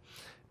tips,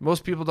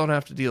 most people don't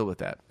have to deal with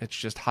that. It's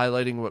just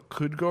highlighting what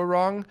could go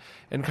wrong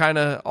and kind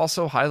of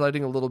also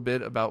highlighting a little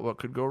bit about what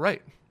could go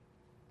right.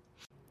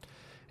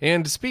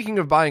 And speaking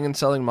of buying and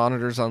selling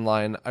monitors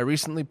online, I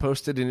recently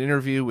posted an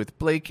interview with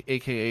Blake,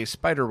 aka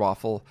Spider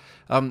Waffle.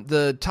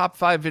 The top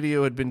 5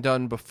 video had been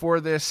done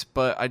before this,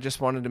 but I just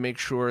wanted to make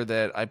sure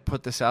that I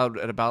put this out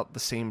at about the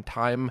same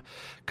time,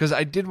 because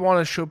I did want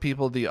to show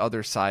people the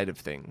other side of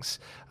things.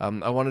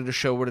 I wanted to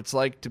show what it's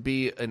like to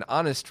be an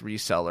honest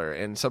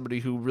reseller and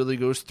somebody who really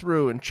goes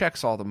through and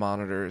checks all the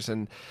monitors.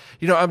 And,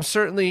 I'm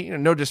certainly,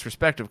 no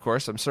disrespect, of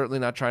course, I'm certainly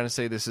not trying to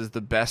say this is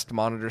the best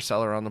monitor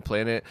seller on the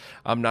planet.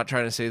 I'm not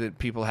trying to say that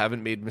people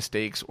haven't made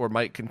mistakes or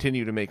might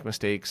continue to make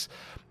mistakes.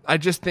 I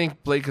just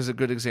think Blake is a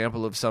good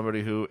example of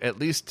somebody who, at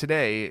least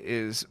today,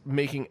 is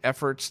making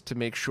efforts to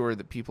make sure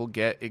that people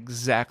get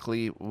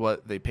exactly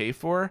what they pay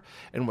for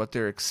and what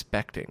they're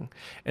expecting.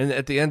 And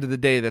at the end of the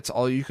day, that's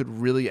all you could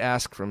really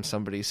ask from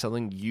somebody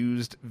selling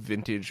used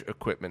vintage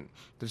equipment.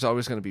 There's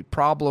always going to be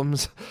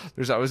problems.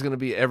 There's always going to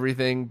be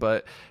everything.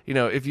 But,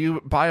 if you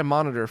buy a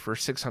monitor for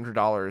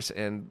 $600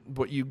 and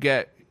what you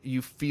get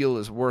you feel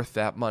is worth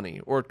that money,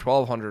 or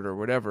 $1,200 or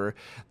whatever,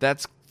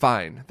 that's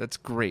fine. That's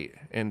great.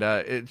 And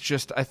it's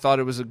just, I thought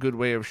it was a good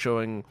way of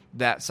showing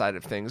that side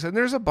of things. And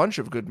there's a bunch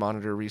of good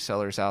monitor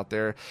resellers out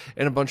there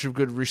and a bunch of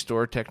good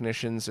restore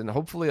technicians. And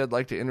hopefully I'd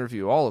like to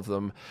interview all of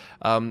them.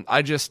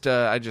 I just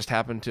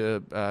happened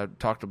to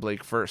talk to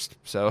Blake first.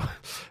 So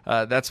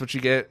that's what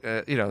you get.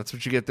 That's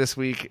what you get this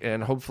week.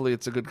 And hopefully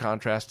it's a good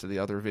contrast to the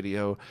other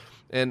video.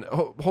 And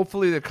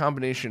hopefully the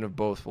combination of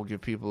both will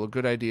give people a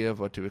good idea of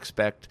what to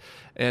expect.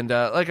 And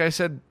like I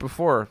said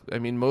before, I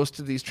mean, most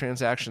of these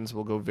transactions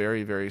will go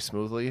very, very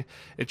smoothly.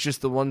 It's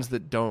just the ones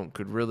that don't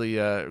could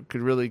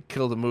really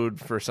kill the mood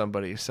for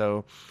somebody.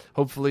 So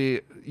hopefully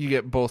you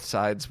get both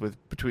sides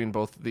between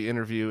both the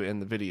interview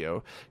and the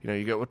video.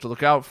 You get what to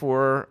look out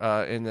for,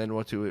 and then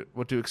what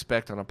to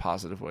expect on a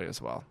positive way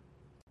as well.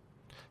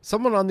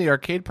 Someone on the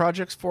Arcade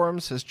Projects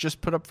forums has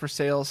just put up for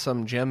sale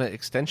some JAMA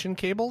extension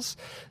cables.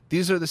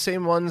 These are the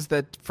same ones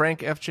that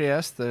Frank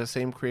FJS, the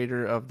same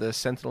creator of the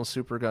Sentinel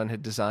Supergun,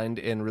 had designed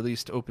and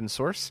released open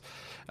source.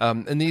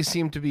 And these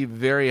seem to be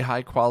very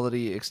high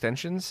quality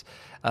extensions.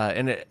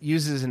 And it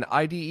uses an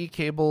IDE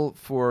cable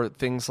for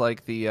things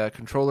like the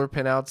controller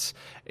pinouts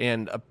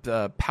and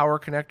a power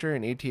connector,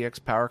 an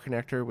ATX power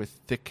connector with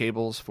thick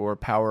cables for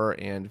power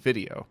and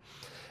video.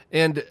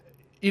 And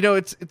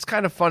it's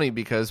kind of funny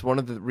because one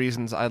of the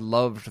reasons I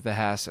loved the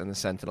Hass and the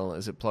Sentinel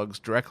is it plugs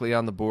directly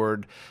on the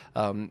board,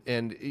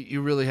 and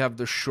you really have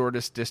the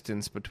shortest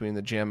distance between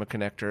the JAMA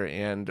connector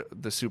and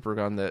the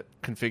Supergun that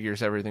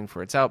configures everything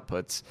for its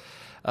outputs.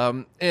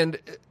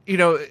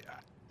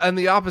 On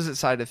the opposite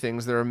side of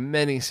things, there are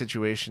many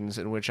situations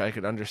in which I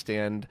could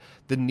understand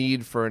the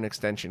need for an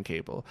extension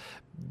cable,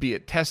 be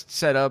it test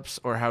setups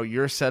or how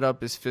your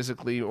setup is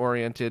physically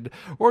oriented,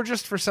 or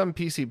just for some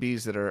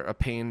PCBs that are a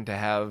pain to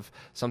have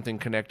something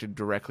connected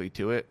directly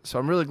to it. So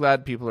I'm really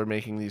glad people are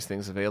making these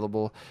things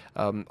available.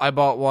 I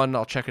bought one.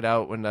 I'll check it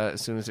out as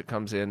soon as it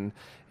comes in.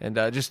 And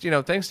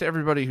thanks to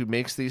everybody who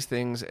makes these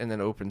things and then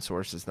open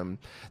sources them.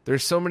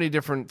 There's so many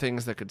different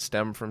things that could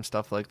stem from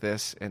stuff like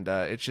this, and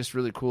it's just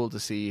really cool to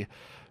see.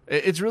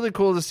 It's really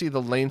cool to see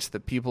the lengths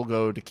that people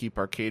go to keep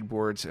arcade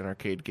boards and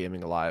arcade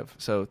gaming alive.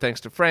 So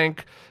thanks to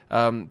Frank,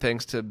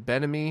 thanks to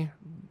Benemy.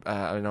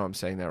 I know I'm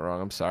saying that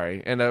wrong. I'm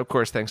sorry. And of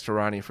course, thanks to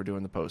Ronnie for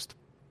doing the post.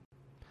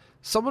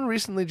 Someone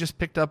recently just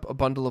picked up a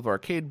bundle of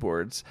arcade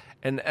boards,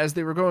 and as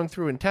they were going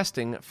through and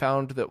testing,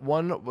 found that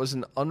one was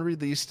an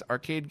unreleased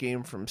arcade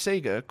game from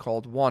Sega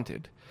called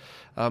Wanted.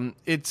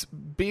 It's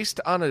based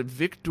on a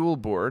VIC dual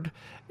board,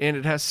 and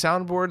it has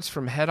soundboards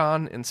from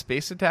Head-On and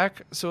Space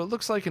Attack, so it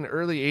looks like an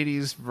early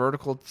 80s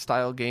vertical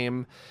style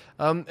game.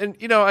 And,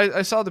 you know,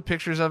 I saw the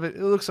pictures of it.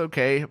 It looks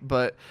okay,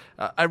 but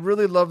I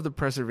really love the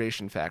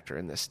preservation factor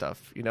in this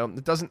stuff. You know,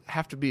 it doesn't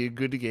have to be a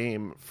good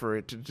game for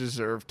it to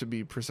deserve to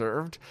be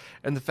preserved.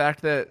 And the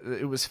fact that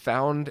it was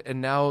found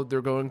and now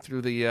they're going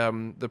through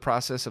the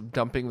process of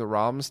dumping the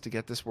ROMs to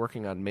get this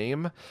working on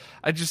MAME,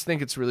 I just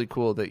think it's really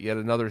cool that yet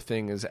another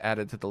thing is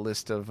added to the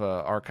list of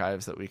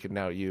archives that we can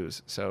now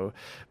use. So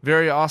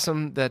very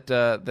awesome that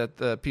that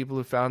the people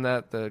who found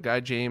that, the guy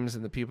James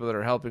and the people that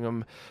are helping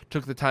him,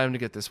 took the time to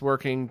get this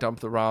working, dump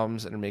the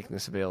ROMs, and are making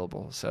this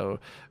available. So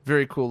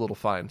very cool little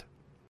find.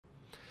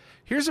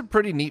 Here's a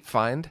pretty neat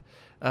find.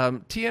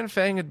 Tian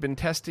Feng had been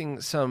testing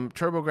some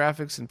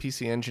TurboGrafx and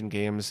PC Engine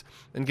games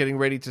and getting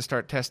ready to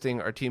start testing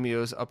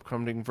Artemio's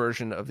upcoming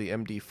version of the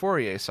MD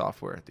Fourier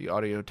software, the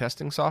audio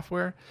testing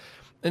software.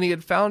 And he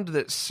had found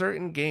that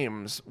certain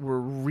games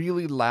were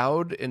really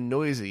loud and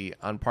noisy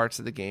on parts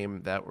of the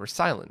game that were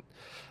silent.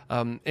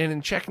 And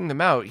in checking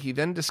them out, he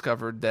then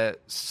discovered that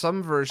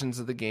some versions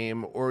of the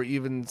game, or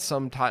even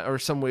some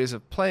ways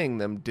of playing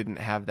them, didn't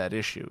have that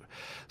issue.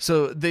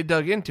 So they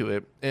dug into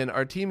it, and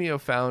Artemio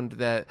found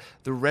that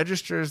the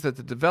registers that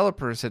the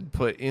developers had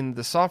put in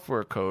the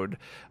software code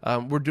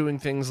were doing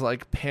things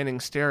like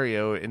panning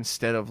stereo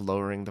instead of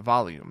lowering the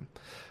volume.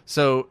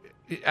 So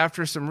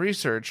after some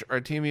research,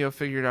 Artemio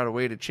figured out a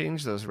way to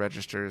change those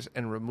registers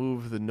and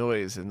remove the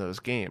noise in those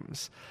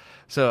games.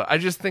 So I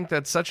just think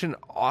that's such an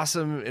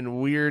awesome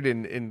and weird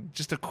and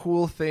just a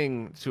cool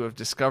thing to have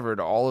discovered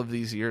all of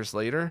these years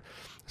later.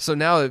 So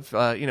now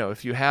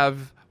if you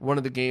have one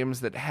of the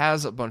games that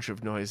has a bunch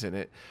of noise in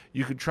it,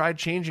 you could try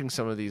changing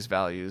some of these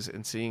values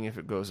and seeing if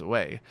it goes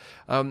away.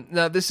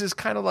 Now, this is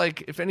kind of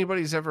like if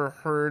anybody's ever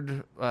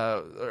heard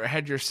or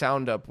had your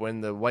sound up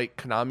when the white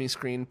Konami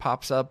screen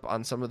pops up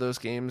on some of those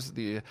games,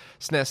 the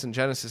SNES and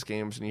Genesis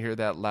games, and you hear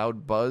that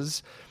loud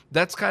buzz.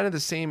 That's kind of the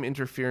same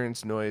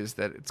interference noise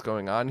that it's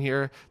going on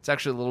here. It's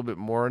actually a little bit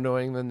more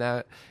annoying than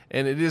that,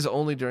 and it is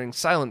only during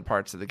silent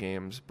parts of the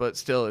games. But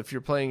still, if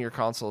you're playing your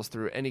consoles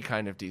through any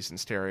kind of decent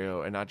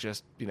stereo and not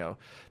just,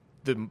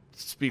 the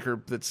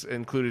speaker that's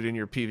included in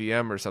your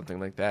PVM or something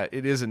like that,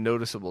 it is a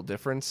noticeable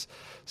difference.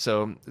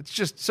 So it's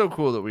just so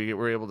cool that we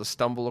were able to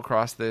stumble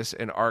across this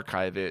and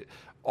archive it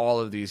all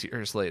of these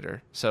years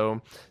later.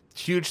 So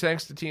huge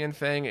thanks to Tian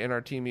Feng and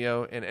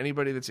Artemio, and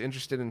anybody that's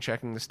interested in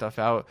checking this stuff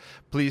out,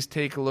 please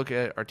take a look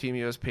at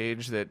Artemio's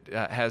page that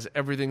has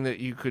everything that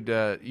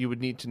you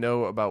would need to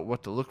know about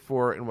what to look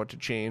for and what to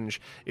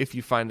change if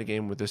you find a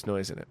game with this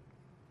noise in it.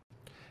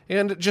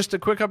 And just a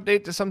quick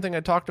update to something I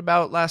talked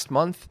about last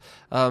month.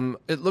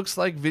 It looks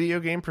like Video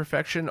Game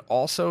Perfection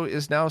also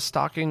is now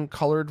stocking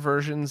colored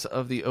versions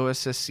of the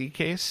OSSC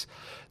case.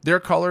 Their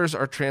colors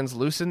are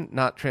translucent,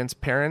 not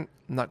transparent.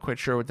 I'm not quite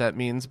sure what that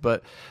means,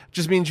 but it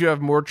just means you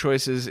have more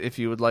choices if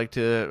you would like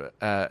to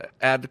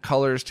add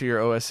colors to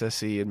your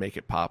OSSC and make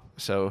it pop.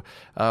 So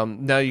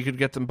now you could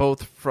get them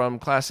both from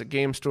Classic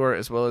Game Store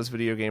as well as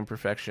Video Game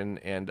Perfection,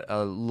 and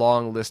a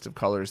long list of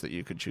colors that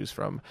you could choose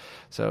from.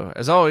 So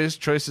as always,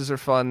 choices are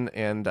fun,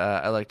 and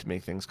I like to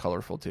make things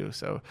colorful too.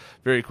 So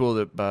very cool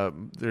that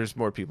there's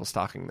more people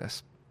stocking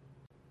this.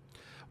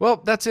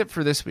 Well, that's it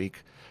for this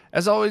week.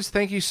 As always,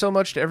 thank you so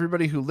much to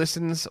everybody who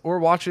listens or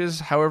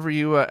watches. However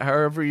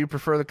you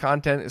prefer the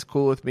content is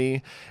cool with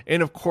me.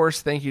 And of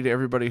course, thank you to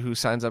everybody who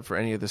signs up for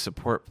any of the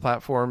support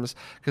platforms,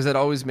 because that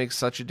always makes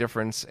such a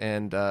difference.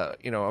 And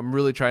I'm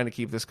really trying to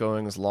keep this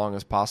going as long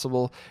as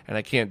possible, and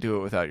I can't do it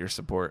without your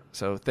support.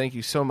 So thank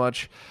you so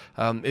much.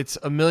 It's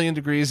 1,000,000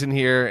 degrees in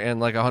here and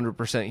like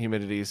 100%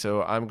 humidity,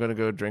 so I'm going to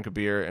go drink a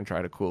beer and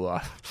try to cool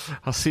off.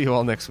 I'll see you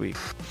all next week.